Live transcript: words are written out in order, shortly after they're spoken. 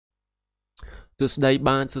សួស្ដី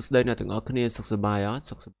បានសួស្ដីអ្នកទាំងអស់គ្នាសុខសប្បាយអត់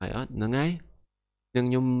ហ្នឹងហើយនឹង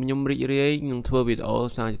ខ្ញុំរីករាយនឹងធ្វើវីដេអូ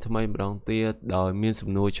សារជាថ្មីម្ដងទៀតដោយមានសំ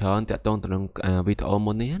ណួរច្រើនតាក់ទងទៅនឹងវីដេអូ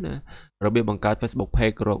មុននេះណារបៀបបង្កើត Facebook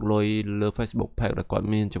page រកលុយលើ Facebook page ដែលគាត់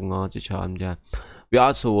មានចម្ងល់ជាច្រើនចាវាអ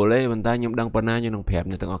ត់ស្រួលទេប៉ុន្តែខ្ញុំដឹងប៉ុណ្ណាខ្ញុំនឹងប្រាប់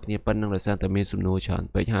អ្នកទាំងអស់គ្នាប៉ុណ្្នឹងដោយសារតែមានសំណួរច្រើន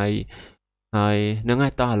ពេកហើយហ្នឹងហើ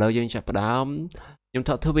យតោះឥឡូវយើងចាប់ផ្ដើមខ្ញុំ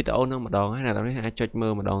ថតធ្វើវីដេអូហ្នឹងម្ដងហើយអ្នកទាំងនេះអាចចុចមើ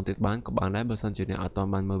លម្ដងទៀតបានក៏បានដែរបើសិនជាអ្នកអត់ទាន់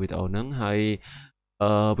បានមើលវីដេអូហ្នឹងហើយ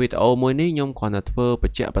វីដេអូមួយនេះខ្ញុំគ្រាន់តែធ្វើប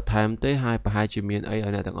ញ្ជាក់បន្ថែមទេហើយប្រហែលជាមានអីឲ្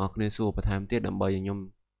យអ្នកទាំងអស់គ្នាសួរបន្ថែមទៀតដើម្បីឲ្យខ្ញុំ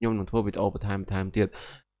នឹងធ្វើវីដេអូបន្ថែមទៀត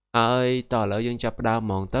ហើយតោះឥឡូវយើងចាប់ផ្ដើមហ្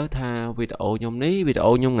មងទៅថាវីដេអូខ្ញុំនេះវីដេ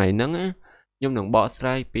អូខ្ញុំថ្ងៃហ្នឹងខ្ញុំនឹងបកស្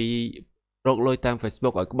រាយពីរកលុយតាម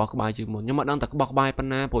Facebook ឲ្យក្បោះក្បាយជាងមុនខ្ញុំអត់ដឹងតែក្បោះក្បាយប៉ុ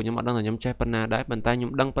ណ្ណាព្រោះខ្ញុំអត់ដឹងថាខ្ញុំចេះប៉ុណ្ណាដែរប៉ុន្តែខ្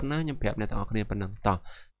ញុំដឹងប៉ុណ្ណាខ្ញុំប្រាប់អ្នកទាំងអស់គ្នាប៉ុណ្ណឹងតោះ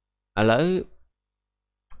ឥឡូវ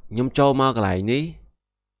ខ្ញុំចូលមកកន្លែងនេះ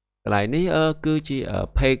គឺជា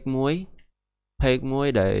page មួយ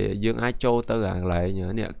ដែលយើងអាចចូលទៅកន្លែង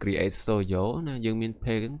នេះ create studio ណាយើងមាន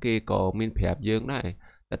page គេក៏មានប្រាប់យើងដែរ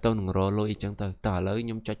តែទៅនឹងរកលុយអញ្ចឹងទៅតោះឥឡូវខ្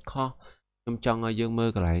ញុំចុចខុសខ្ញុំចង់ឲ្យយើងមើល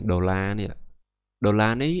កន្លែងដុល្លារនេះ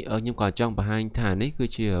ខ្ញុំក៏ចង់បង្ហាញថានេះគឺ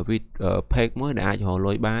ជា page មួយដែលអាចរក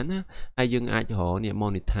លុយបានណាហើយយើងអាចរកនេះ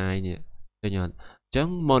monetize នេះឃើញអត់អញ្ចឹង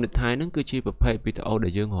monetize ហ្នឹងគឺជាប្រភេទវីដេអូដែ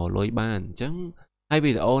លយើងរកលុយបានអញ្ចឹងហើយ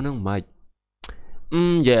វីដេអូហ្នឹងមិន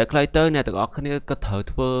និយាយឲ្យខ្លីទៅអ្នកទាំងអស់គ្នាក៏ត្រូវ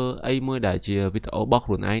ធ្វើអីមួយដែលជាវីដេអូរបស់ខ្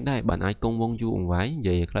លួនឯងដែរបានអាចគង់វង្សយូរអង្វែងនិ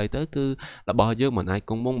យាយឲ្យខ្លីទៅគឺរបស់យើងមិនអាច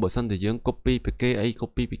គង់វង្សបើសិនតែយើង copy ពីគេអី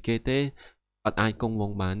copy ពីគេទេអត់អាចគង់វ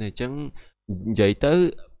ង្សបានទេអញ្ចឹងនិយាយទៅ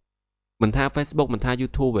មិនថា Facebook មិនថា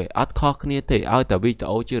YouTube ទេអត់ខុសគ្នាទេឲ្យតែវីដេ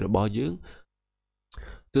អូជារបស់យើង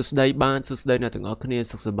សួស្ដីអ្នកទាំងអស់គ្នា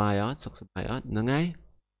សុខសប្បាយអត់ហ្នឹងហើយ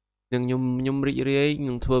នឹងខ្ញុំរីករាយ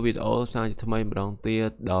នឹងធ្វើវីដេអូសារជាថ្មីម្ដងទៀត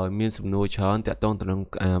ដោយមានសំណួរច្រើនតាក់ទងទៅនឹង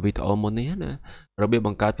វីដេអូមុននេះណារបៀបប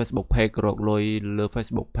ង្កើត Facebook page រកលុយលើ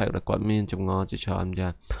Facebook page ដែលគាត់មានចម្ងល់ជាច្រើនចា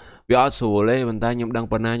វាអត់ស្រួលទេប៉ុន្តែខ្ញុំដឹង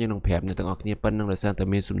ប៉ុណ្ណាខ្ញុំនឹងប្រាប់អ្នកទាំងអស់គ្នាប៉ុណ្្នឹងដោយសារតែ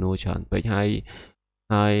មានសំណួរច្រើនពេកហើយ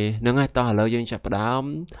ហ្នឹងហើយតោះឥឡូវយើងចាប់ផ្ដើម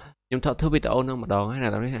ខ្ញុំថតធ្វើវីដេអូហ្នឹងម្ដងហើយអ្ន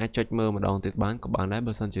កទាំងនេះអាចចុចមើលម្ដងទៀតបានក៏បានដែរ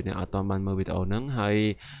បើសិនជាអ្នកអត់ទាន់បានមើលវីដេអូហ្នឹងហើយ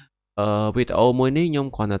វីដេអូមួយនេះខ្ញុំ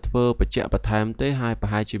គ្រាន់តែធ្វើបញ្ជាក់បន្ថែមទេហើយប្រ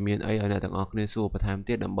ហែលជាមានអីឲ្យអ្នកទាំងអស់គ្នាសួរបន្ថែម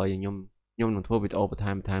ទៀតដើម្បីឲ្យខ្ញុំនឹងធ្វើវីដេអូបន្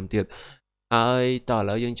ថែមទៀតហើយតោះឥ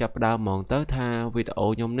ឡូវយើងចាប់ផ្ដើមហ្មងទៅថាវីដេអូ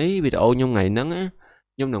ខ្ញុំនេះវីដេអូខ្ញុំថ្ងៃហ្នឹង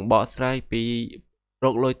ខ្ញុំនឹងបកស្រាយពីរ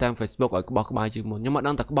កលុយតាម Facebook ឲ្យក្បោះក្បាយជាងមុនខ្ញុំអត់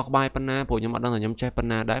ដឹងតែក្បោះក្បាយប៉ុណ្ណាព្រោះខ្ញុំអត់ដឹងថាខ្ញុំចេះប៉ុណ្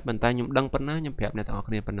ណាដែរប៉ុន្តែខ្ញុំដឹងប៉ុណ្ណាខ្ញុំប្រាប់អ្នកទាំងអស់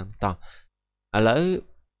គ្នាប៉ុណ្ណឹងតោះឥឡូវ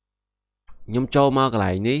ខ្ញុំចូលមកកន្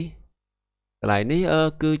លែងនេះ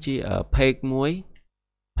គឺជា page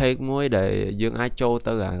មួយដែលយើងអាចចូល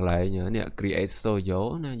ទៅកន្លែងនេះ create studio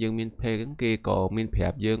ណាយើងមាន page គេក៏មានប្រា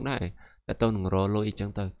ប់យើងដែរតែទៅនឹងរកលុយអញ្ចឹង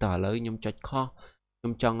ទៅតោះឥឡូវខ្ញុំចុចខុសខ្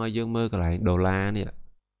ញុំចង់ឲ្យយើងមើលកន្លែងដុល្លារនេះ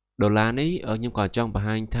ខ្ញុំក៏ចង់បង្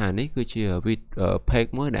ហាញថានេះគឺជា page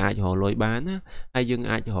មួយដែលអាចរកលុយបានណាហើយយើង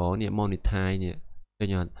អាចរកនេះ monetize នេះឃើ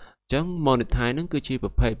ញអត់អញ្ចឹង monetize ហ្នឹងគឺជាប្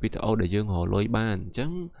រភេទវីដេអូដែលយើងរកលុយបានអញ្ចឹ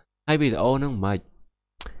ងហើយវីដេអូហ្នឹងមិន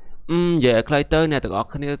និយាយឲ្យខ្លីទៅអ្នកទាំងអស់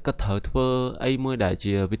គ្នាក៏ត្រូវធ្វើអីមួយដែល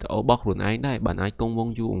ជាវីដេអូរបស់ខ្លួនឯងដែរបានអាចគង់វ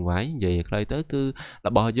ង្សយូរអង្វែងនិយាយឲ្យខ្លីទៅគឺរ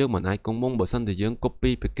បស់យើងមិនអាចគង់វង្សបើសិនតែយើង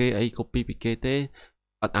copy ពីគេអី copy ពីគេទេ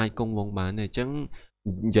អត់អាចគង់វង្សបានទេអញ្ចឹង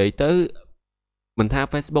និយាយទៅមិនថា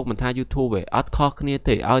Facebook មិនថា YouTube ទេអត់ខុសគ្នា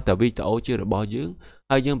ទេឲ្យតែវីដេអូជារបស់យើង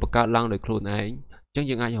ហើយយើងបង្កើតឡើងដោយខ្លួនឯងអញ្ចឹង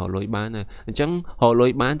យើងអាចរកលុយបានហើយអញ្ចឹងរកលុ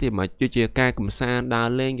យបានទីមិនជាការកំសាន្តដើរ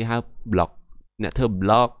លេងគេហៅ blog អ្នកធ្វើ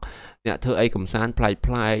blog អ្នកធ្វើអីកំសាន្តប្លែក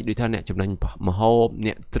ដូចថាអ្នកចំណេញម្ហូប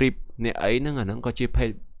អ្នក trip អ្នកអីហ្នឹងអាហ្នឹងក៏ជា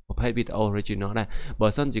ប្រភេទវីដេអូ original ដែរបើ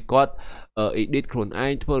សិនជាគាត់ edit ខ្លួនឯ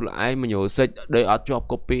ងធ្វើខ្លួនឯង music ដោយអត់ជាប់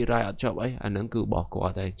copyright អត់ជាប់អីអាហ្នឹងគឺរបស់គា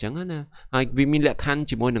ត់តែអញ្ចឹងណាហើយវាមានលក្ខខណ្ឌ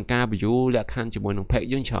ជាមួយនឹងការ view លក្ខខណ្ឌជាមួយនឹង page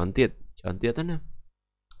យើងច្រើនទៀតណា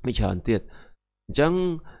វាច្រើនទៀតអញ្ចឹង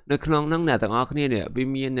នៅក្នុងហ្នឹងអ្នកទាំងអស់គ្នានេះវា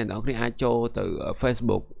មានអ្នកទាំងអស់គ្នាអាចចូលទៅ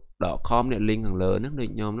facebook.com អ្នក link ខាងលើហ្នឹងដូច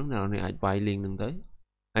ខ្ញុំហ្នឹងអ្នកអាចវាយ link ហ្នឹងទៅ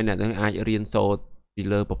ហើយអ្នកទាំងអាចរៀនសូត្រពី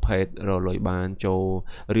លើប្រភេទរកលុយបានចូល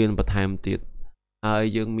រៀនបន្ថែមទៀតហើយ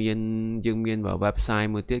យើងមាន website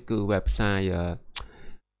មួយទៀតគឺ website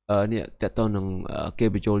នេះតើតើនឹងគេ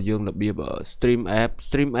បញ្ចូលយើងរបៀប stream app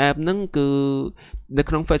ហ្នឹងគឺនៅ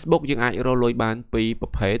ក្នុង Facebook យើងអាចរកលុយបានពីរប្រ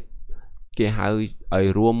ភេទគេហៅឲ្យ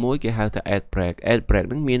រួមមួយគេហៅថា ad break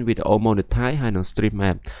ហ្នឹងមានវីដេអូ monetize ហើយនឹង stream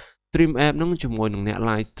app stream app ហ្នឹងជាមួយនឹងអ្នក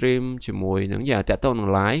live stream ជាមួយនឹងយ៉ាតាក់ទងនឹង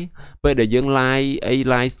live ពេលដែលយើង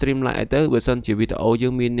live stream lạiទៅបើសិនជាវីដេអូយើ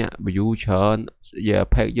ងមានអ្នក view ច្រើនយ៉ា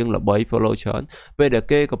page យើងល្បី follow ច្រើនពេលដែល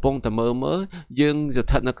គេកំពុងតែមើលយើងស្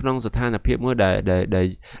ថិតនៅក្នុងស្ថានភាពមួយ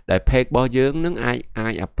ដែល page របស់យើងនឹងអា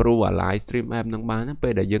ច approve អា live stream app ហ្នឹងបានពេ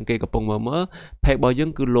លដែលយើងគេកំពុងមើល page របស់យើ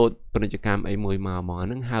ងគឺ load ពាណិជ្ជកម្មអីមួយមកហ្មងអា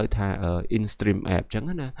ហ្នឹងហៅថា in stream app អញ្ចឹង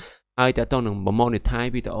ណាហើយតើតើនឹង monetize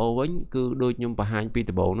វីដេអូវិញគឺដូចខ្ញុំបង្ហាញពី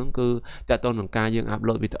ដំបូងហ្នឹងគឺតើតើនឹងការយើង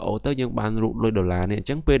upload វីដេអូទៅយើងបានរូបលុយដុល្លារនេះអញ្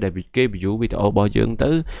ចឹងពេលដែលគេ view វីដេអូរបស់យើង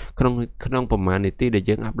ទៅក្នុងប្រហែលនាទីដែល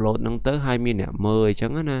យើង upload ហ្នឹងទៅហើយមានអ្នកមើលអញ្ចឹ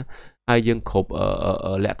ងណាហើយយើងគ្រប់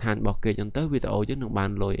លក្ខខណ្ឌរបស់គេអញ្ចឹងទៅវីដេអូយើងនឹងបាន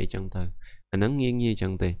លុយអីចឹងទៅអាហ្នឹងងាយអញ្ចឹ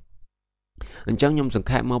ងទេអញ្ចឹងខ្ញុំសង្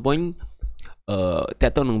ខេបមកវិញតើ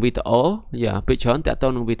តើនឹងវីដេអូយ៉ាពេលច្រើនតើតើ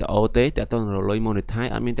នឹងវីដេអូទេតើតើនឹងរលុយ monetize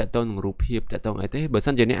អត់មានតើតើនឹងរូបភាពតើតើអីទេបើ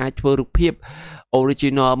សិនជាអ្នកអាចធ្វើរូបភាព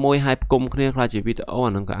original មួយហើយផ្គុំគ្នាខ្លះជាវីដេអូ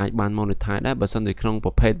អាហ្នឹងក៏អាចបាន monetize ដែរបើសិនជាក្នុងប្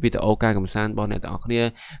រភេទវីដេអូការកម្សាន្តរបស់អ្នកទាំងអស់គ្នា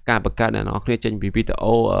ការបង្កើតអ្នកទាំងអស់គ្នាចេញពីវីដេ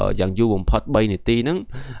អូយ៉ាងយូរបំផុត3នាទីហ្នឹង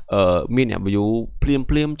មានអ្នក view ភ្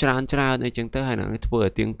លាមច្រើនអីចឹងទៅហើយនឹងធ្វើឲ្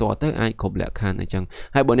យទៀងទាត់ទៅអាចគ្រប់លក្ខខណ្ឌអីចឹង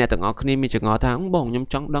ហើយបើអ្នកទាំងអស់គ្នាមានចង្អល់ថាបងខ្ញុំ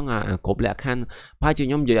ចង់ដឹងអាគ្រប់លក្ខខណ្ឌប្រហែលជា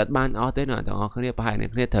ខ្ញុំនិយាយអត់បានអស់ទេណាទាំងអស់គ្នាប្រហែលអ្ន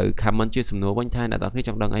កគ្នាត្រូវ comment ជាសំណួរវិញថាអ្នកទាំងអស់គ្នាច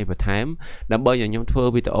ង់ដឹងអីបន្ថែមដើម្បីឲ្យខ្ញុំធ្វើ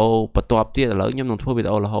វីដេអូបន្ទាប់ទៀតឥឡូវខ្ញុំនឹងធ្វើវីដេ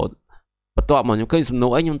អូរហូតបន្ទាប់មកខ្ញុំឃើញសំណួ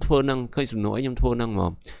រអីខ្ញុំធ្វើហ្នឹងឃើញសំណួរអីខ្ញុំធ្វើហ្នឹងម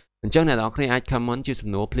កអញ្ចឹងអ្នកទាំងអស់គ្នាអាច comment ជាសំ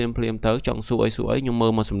ណួរភ្លាមទៅចង់សួរអីខ្ញុំមើ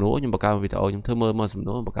លមកសំណួរខ្ញុំបង្កើតវីដេអូខ្ញុំធ្វើមើលមកសំ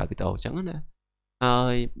ណួរបង្កើតវីដេអូអញ្ចឹងណាហើ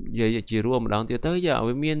យនិយាយជារួមម្ដងទៀតទៅយក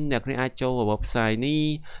ឲ្យមានអ្នកគ្នាអាចចូលវេបសាយនេះ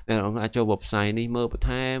អ្នកអាចចូលវេបសាយនេះមើលបន្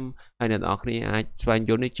ថែមហើយអ្នកនរគ្នាអាចស្វែង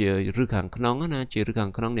យល់នេះជារឹសខាងក្នុងណាជារឹសខា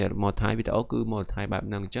ងក្នុងអ្នកមកถ่ายវីដេអូគឺមកถ่ายបែប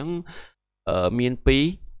ហ្នឹងអញ្ចឹងមាន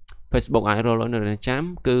2 Facebook អាចរលនៅចាំ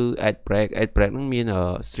គឺ ad break ហ្នឹងមាន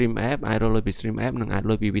stream app អាចរលពី stream app នឹងអាច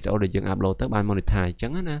លុយពីវីដេអូដែលយើង upload ទៅបាន monetize អញ្ចឹ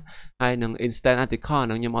ងណាហើយនឹង instant article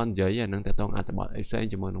ហ្នឹងខ្ញុំអត់និយាយហ្នឹងតែតងអត្ថបទអីផ្សេង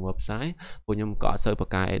ជាមួយនឹង website ពួកខ្ញុំក៏អត់សូវបក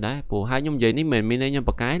កាយអីដែរព្រោះហើយខ្ញុំនិយាយនេះមិនមែនមានខ្ញុំ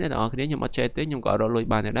បកកាយទេបងប្អូនខ្ញុំអត់ចេះទេខ្ញុំក៏រលុយ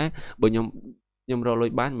បានដែរបើខ្ញុំរលុយ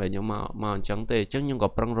បានបើខ្ញុំមកអញ្ចឹងទេអញ្ចឹងខ្ញុំក៏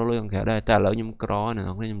ប្រឹងរលុយខាងក្រៅដែរតែឥឡូវខ្ញុំក្រណា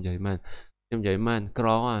បងប្អូនខ្ញុំនិយាយមែនក្រ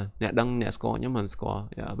អ្នកដឹងអ្នកស្គាល់ខ្ញុំមិនស្គាល់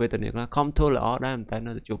វេទនាខ្លះខំធ្វើល្អដែរតែ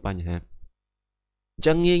នៅតែជួបបញ្ហា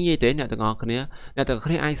ចឹងងាយទេអ្នកទាំងអស់គ្នា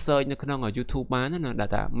អាច search នៅក្នុង YouTube បានណាដែល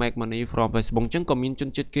ថា make money from Facebook ចឹងក៏មានជន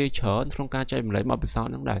ជាតិគេច្រើនក្នុងការចែកម្លែកបទពិសោធ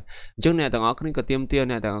ន៍ហ្នឹងដែរអញ្ចឹងអ្នកទាំងអស់គ្នាក៏ទៀមទា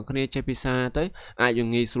អ្នកទាំងអស់គ្នាចេះភាសាទៅអាច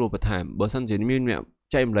ងាយស្រួលបន្ថែមបើសិនជាមានអ្នក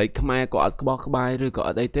ចែកម្លែកខ្មែរក៏អត់ក្បោះក្បាយឬក៏អ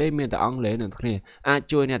ត់អីទេមានតែអង់គ្លេសអ្នកគ្នាអាច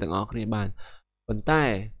ជួយអ្នកទាំងអស់គ្នាបានប៉ុន្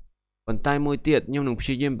តែមួយទៀតខ្ញុំនឹងព្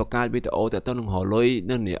យាយាមបង្កើតវីដេអូទៅនឹងរលុយ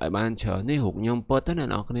នៅនេះឲ្យបានច្រើននេះរូបខ្ញុំពិតទៅអ្នក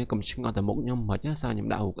នរគ្នាកុំឆ្ងល់តែមុខខ្ញុំមិនណាសារខ្ញុំ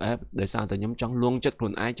ដាក់រូប app ដោយសារតែខ្ញុំចង់លួងចិត្តខ្លួ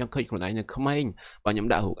នឯងចង់ឃើញខ្លួនឯងនៅក្មេងបើខ្ញុំ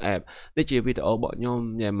ដាក់រូប app នេះជាវីដេអូរបស់ខ្ញុំ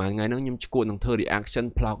មួយថ្ងៃហ្នឹងខ្ញុំឈួតនឹងធ្វើ reaction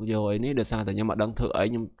vlog យកអីនេះដោយសារតែខ្ញុំអត់ដឹងធ្វើអី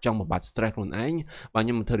ខ្ញុំចង់បំបត្តិ stress ខ្លួនឯងបើខ្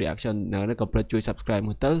ញុំមិនធ្វើ reaction ណាក៏ផ្លិចជួយ subscribe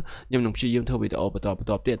មួយទៅខ្ញុំនឹងព្យាយាមធ្វើវីដេអូបន្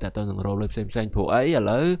តទៀតតែទៅនឹងរលុយផ្សេងព្រោះអីឥ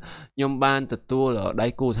ឡូវខ្ញុំបានទទួលដៃ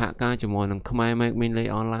គូសហការជាមួយនឹងខ្មែរ Make Money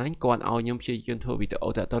Online គាត់ឲ្យខ្ញុំព្យាយាមធ្វើវីដេអូ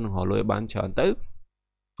តើតើនឹងរលុយបានច្រើនទៅ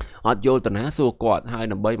អត់យល់តាណាសួរគាត់ហើយ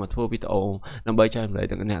ដើម្បីមកធ្វើវីដេអូដើម្បីចែកម្លែក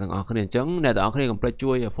ទាំងអ្នកទាំងអស់គ្នាអញ្ចឹងអ្នកទាំងអស់គ្នាកុំភ្លេច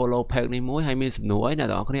ជួយ follow page នេះមួយហើយមានសំណួរអីអ្នក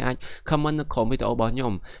ទាំងអស់គ្នាអាច comment នៅក្រោមវីដេអូរបស់ខ្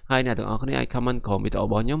ញុំហើយអ្នកទាំងអស់គ្នាអាច comment ក្រោមវីដេអូរ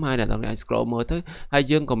បស់ខ្ញុំហើយអ្នកទាំងអស់គ្នាអាច scroll មើលទៅហើយ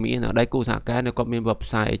យើងក៏មានដៃគូសហការនៅគាត់មាន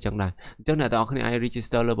website អីចឹងដែរអញ្ចឹងអ្នកទាំងអស់គ្នាអាច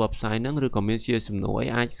register លើ website ហ្នឹងឬក៏មានជាសំណួរអី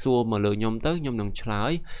អាចសួរមកលើខ្ញុំទៅខ្ញុំនឹងឆ្លើ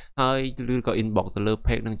យហើយឬក៏ inbox ទៅលើ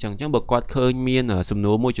page ហ្នឹងអញ្ចឹងបើគាត់ឃើញមានសំ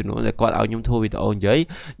ណួរមួយចំនួនដែលគាត់ឲ្យខ្ញុំធ្វើវីដេអូនិយាយ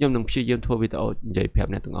ខ្ញុំនឹងព្យាយាមធ្វើវីដេអូនិយាយប្រា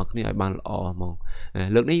ប់អ្នកទាំងអស់គ្នាឲ្យបានល្អហ្មង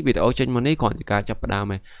លើកនេះវីដេអូចេញមកនេះគ្រាន់តែការចាប់ផ្ដើ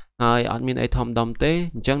មឯងហើយអត់មានអីធំដុំទេ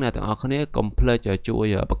អញ្ចឹងអ្នកទាំងអស់គ្នាកុំភ្លេចជួយ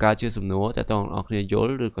បង្កើតជាសំណួរតែទាំងអស់គ្នាយ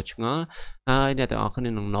ល់ឬក៏ឆ្ងល់ហើយអ្នកទាំងអស់គ្នា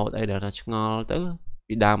នឹង note អីដែលថាឆ្ងល់ទៅ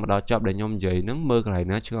ពីដើមមកដល់ចប់ដែលខ្ញុំនិយាយហ្នឹងមើលកន្លែង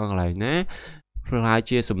ណាឆ្ងល់កន្លែងណាផ្លាយ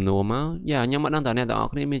ជាសំណួរមកខ្ញុំមិនដឹងតើអ្នកទាំងអ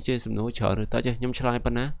ស់គ្នាមានជាសំណួរច្រើនឬតើខ្ញុំឆ្លើយ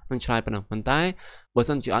ប៉ុណ្ណានឹងឆ្លើយប៉ុណ្ណឹងប៉ុន្តែបើ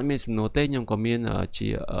សិនជាអត់មានសំណួរទេខ្ញុំក៏មានជា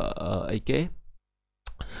អីគេ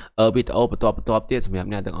វីដេអូបន្តទៀតសម្រាប់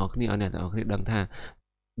អ្នកទាំងអស់គ្នាឲ្យអ្នកទាំងអស់គ្នាដឹងថា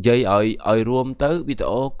និយាយឲ្យរួមទៅវីដេ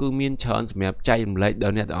អូគឺមានច្រើនសម្រាប់ចែករំលែកដ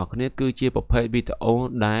ល់អ្នកទាំងអស់គ្នាគឺជាប្រភេទវីដេអូ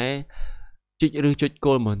ដែលចុច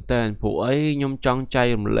គោលមែនតើព្រោះអីខ្ញុំចង់ចែក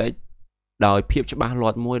រំលែកដោយភាពច្បាស់លា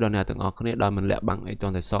ស់មួយដល់អ្នកទាំងអស់គ្នាដោយមិនលាក់បាំងអីត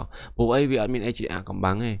ន្តែសោះព្រោះអីវាអត់មានអីជាអាកំ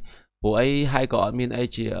បាំងទេព្រោះអីហើយក៏អត់មានអី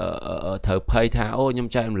ជាត្រូវភ័យថាអូខ្ញុំ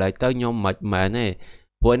ចែករំលែកទៅខ្ញុំមិនមែនទេ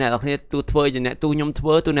Buổi này là tôi thuê nè tôi nhóm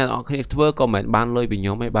thuê tôi nè khi thuê còn mẹ ban lôi vì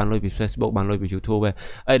nhóm hay ban lôi vì Facebook ban lôi vì YouTube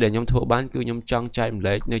ấy để nhóm thuê bán cứ nhóm trăng chạy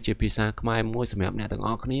lấy nơi chỉ pizza Khmer mua sắm nè từng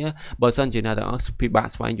ngõ kia bờ sân chỉ là từng ngõ phi bạ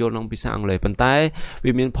xoay vô lòng pizza ăn lấy phần tay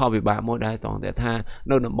vì miền pho vì bạ mua đai toàn để tha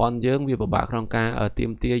nơi nằm bon dương vì bạ không ca ở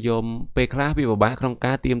tiêm tia vô pe class vì bạ không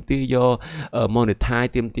ca tiêm tia vô ở monetize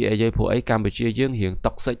tiêm tia dây phụ ấy Campuchia dương hiện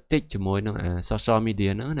toxic tích chỉ môi nó social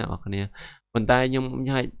media nữa nè kia phần tay nhưng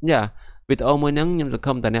hay nhá vì tao mới nắng nhưng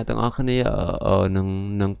không tại nè tao ở này ở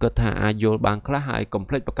nâng cơ thể ai vô bằng class hai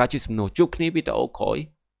complete và cá chữ sầm nổ chút ní vì tao khỏi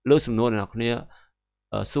lỡ sầm nổ này nè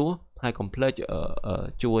xuống hai complete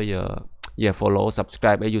chui follow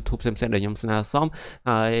subscribe ở YouTube xem để nhóm nào xong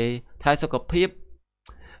hai thay số copy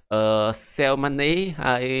sell money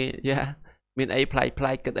hai mình ấy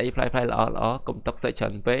play cái ấy play là cũng tóc sẽ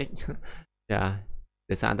chuẩn về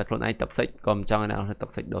để sao đặt luôn anh tóc xích còn trong nào là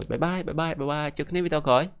tóc xích đổi bye bye trước khi video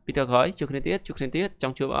khỏi trước khi tiết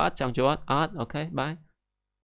trong chưa ớt ok bye.